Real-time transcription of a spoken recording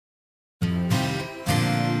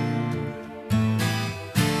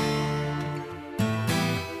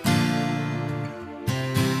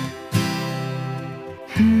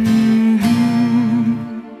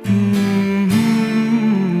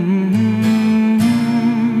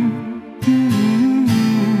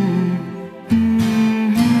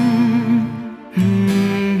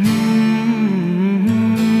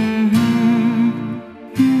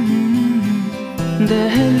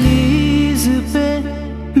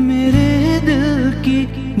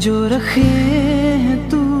जो रखे हैं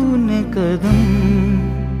तूने कदम,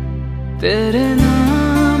 तेरे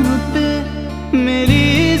नाम पे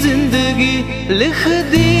मेरी जिंदगी लिख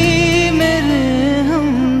दी मेरे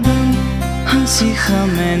हमदम। हाँ सीखा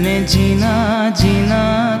मैंने जीना जीना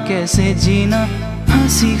कैसे जीना, हाँ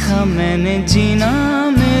सीखा मैंने जीना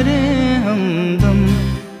मेरे हमदम।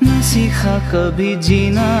 ना सीखा कभी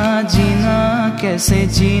जीना जीना कैसे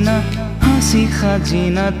जीना, हाँ सीखा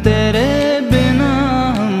जीना तेरे बिना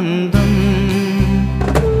हमदम।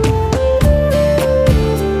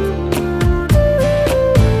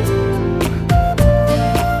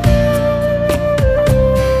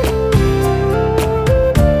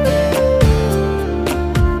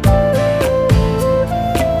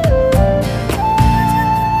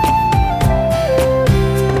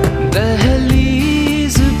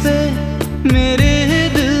 दहलीज पे मेरे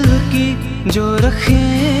दिल की जो रखे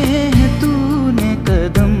हैं तूने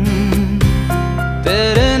कदम,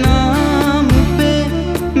 तेरे नाम पे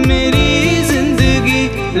मेरी जिंदगी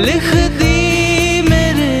लिख दी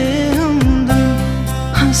मेरे हमदम।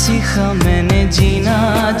 हाँ सीखा मैंने जीना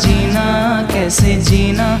जीना कैसे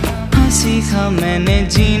जीना, हाँ सीखा मैंने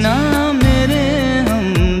जीना मेरे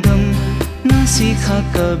हमदम। ना सीखा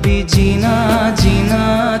कभी जीना जीना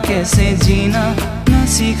कैसे जीना, ना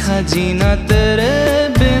सीखा जीना तेरे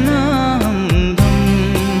बिना हमदम।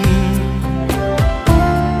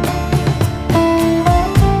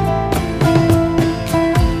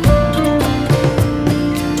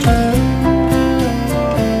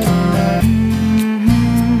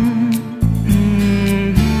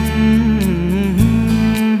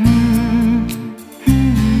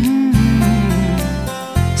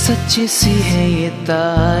 सच्ची सी है ये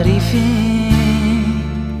तारीफें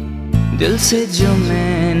दिल से जो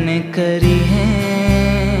मैंने करी है,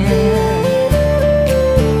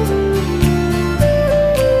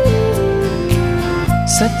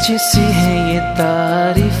 सच्ची सी है ये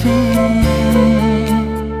तारीफें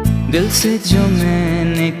दिल से जो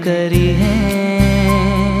मैंने करी है।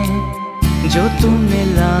 जो तू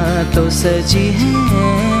मिला तो सजी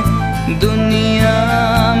है दुनिया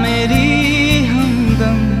मेरी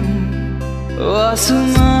हमदम।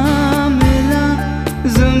 आसमां मिला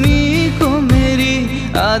ज़मीं को मेरी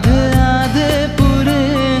आधे आधे पूरे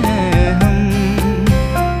हैं हम।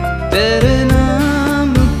 तेरे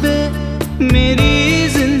नाम पे मेरी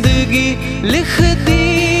जिंदगी लिख दी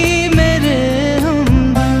मेरे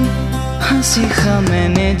हमदम। हाँ सीखा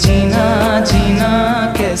मैंने जीना जीना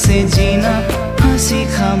कैसे जीना, हाँ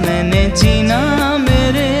सीखा मैंने जीना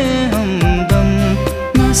मेरे हमदम।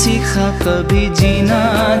 ना सीखा कभी जीना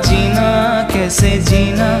जीना कैसे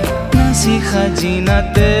जीना, ना सीखा जीना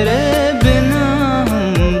तेरे बिना।